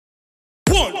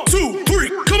1, 2, 3,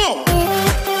 come on.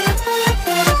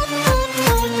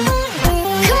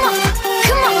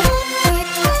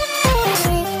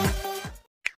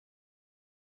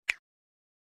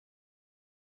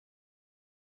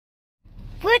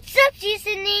 What's up,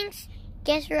 SISONings?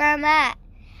 Guess where I'm at?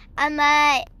 I'm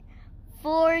at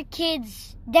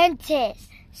 4Kids Dentist.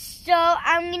 So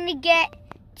I'm gonna get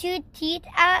 2 teeth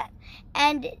out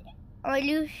and a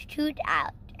loose tooth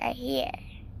out right here.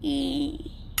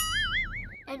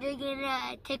 And they're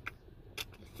gonna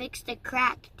fix the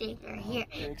crack thing right here.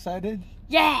 You excited?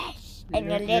 Yes! I'm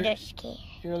a little scared.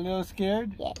 You're a little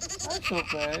scared? Yes. That's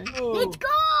okay. Let's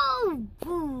go!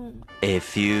 Boom! A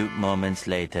few moments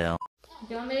later.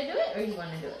 Do you want me to do it or you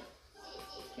want to do it?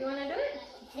 You want to do it?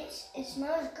 It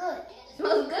smells good.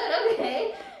 Smells good,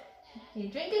 okay. You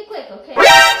drink it quick, okay?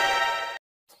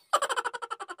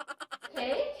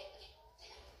 Okay?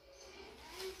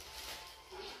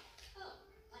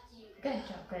 Good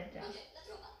job, good job.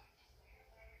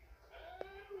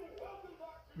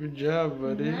 Good job,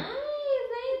 buddy. Nice,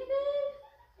 Nathan.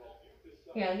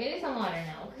 Here, I'll give you some water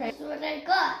now, okay? That's what I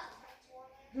got.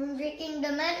 I'm drinking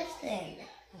the medicine.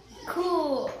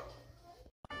 Cool.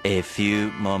 A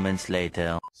few moments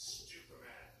later.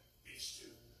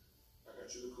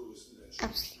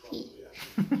 I'm sleepy.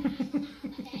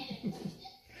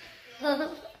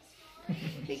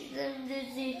 Because I'm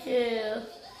dizzy too.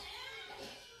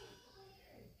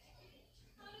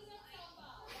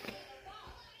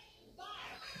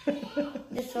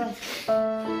 This one.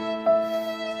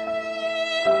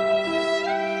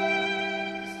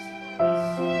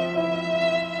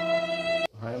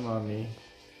 Hi, Mommy.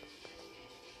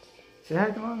 Say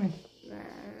hi to Mommy.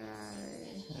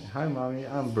 Hi, Mommy.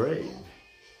 I'm brave.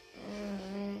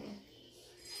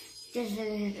 Just a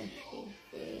little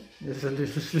sleepy. Just a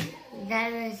little sleep.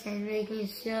 Dad said make me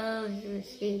so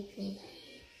sleepy.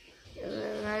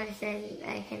 Mom said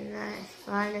I cannot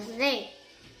fall asleep.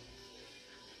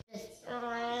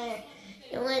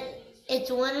 It's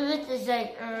one of it is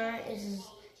like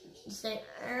it's like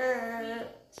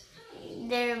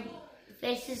their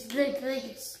faces look like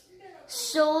it's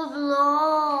so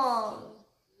long.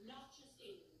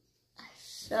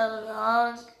 So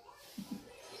long.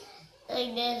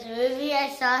 Like this movie, I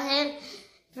saw him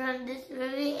from this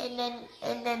movie, and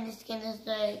then the skin is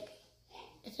like,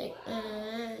 it's like,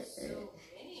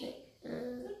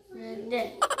 this.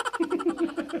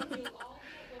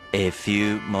 A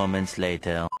few moments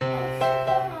later.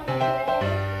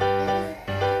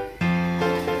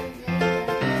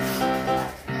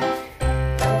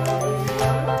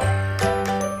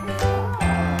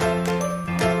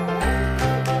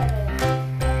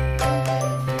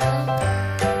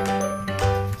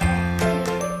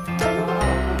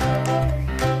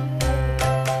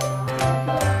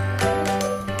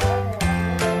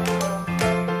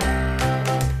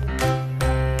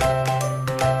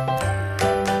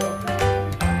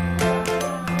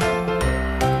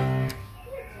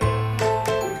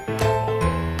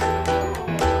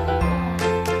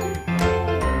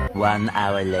 One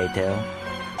hour later.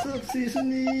 What's up,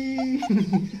 Seasoning?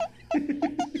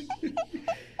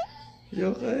 You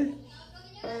okay?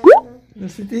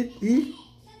 Let's eat it. Eat.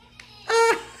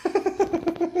 Ah!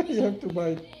 You have to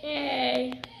bite.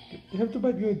 Yay. You have to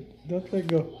bite good. Don't let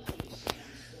go.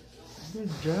 Good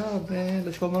job, man.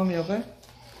 Let's call Mommy, okay?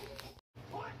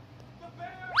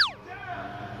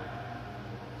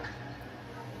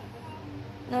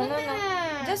 No.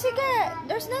 Jessica,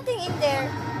 there's nothing in there.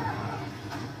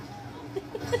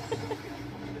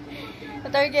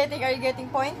 What are you getting? Are you getting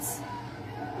points?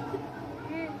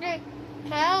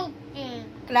 Cloud.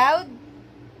 Cloud?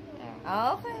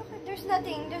 Oh, okay. There's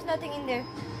nothing in there.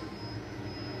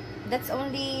 That's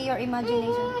only your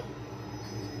imagination.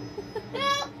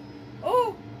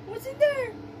 Oh, what's in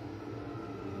there?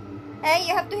 Hey,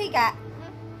 you have to higa.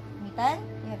 Nathan,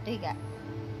 you have to higa.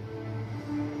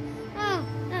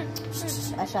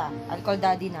 Shh, Asha, I'll call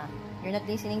Daddy na. You're not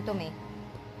listening to me.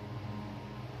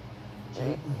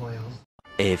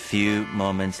 A few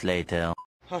moments later.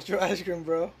 How's your ice cream,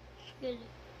 bro? Good.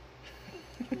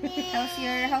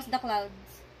 How's the clouds?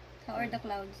 How are the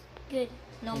clouds? Good.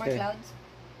 No more Okay. clouds?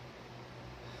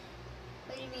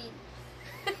 What do you mean?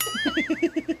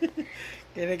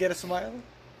 Can I get a smile?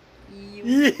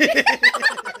 You. Yeah.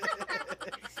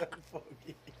 So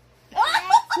foggy.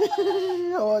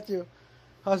 How about you?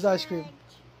 How's the ice cream?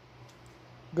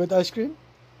 Good ice cream?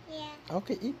 Yeah.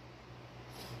 Okay, eat.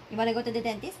 You wanna go to the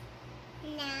dentist?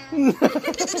 No.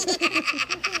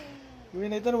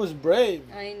 Nathan was brave.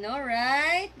 I know,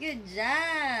 right? Good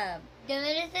job. The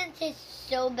medicine tastes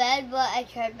so bad, but I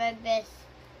tried my best.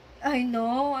 I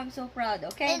know. I'm so proud.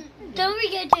 Okay. And don't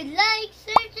forget to like,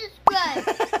 share,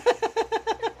 subscribe.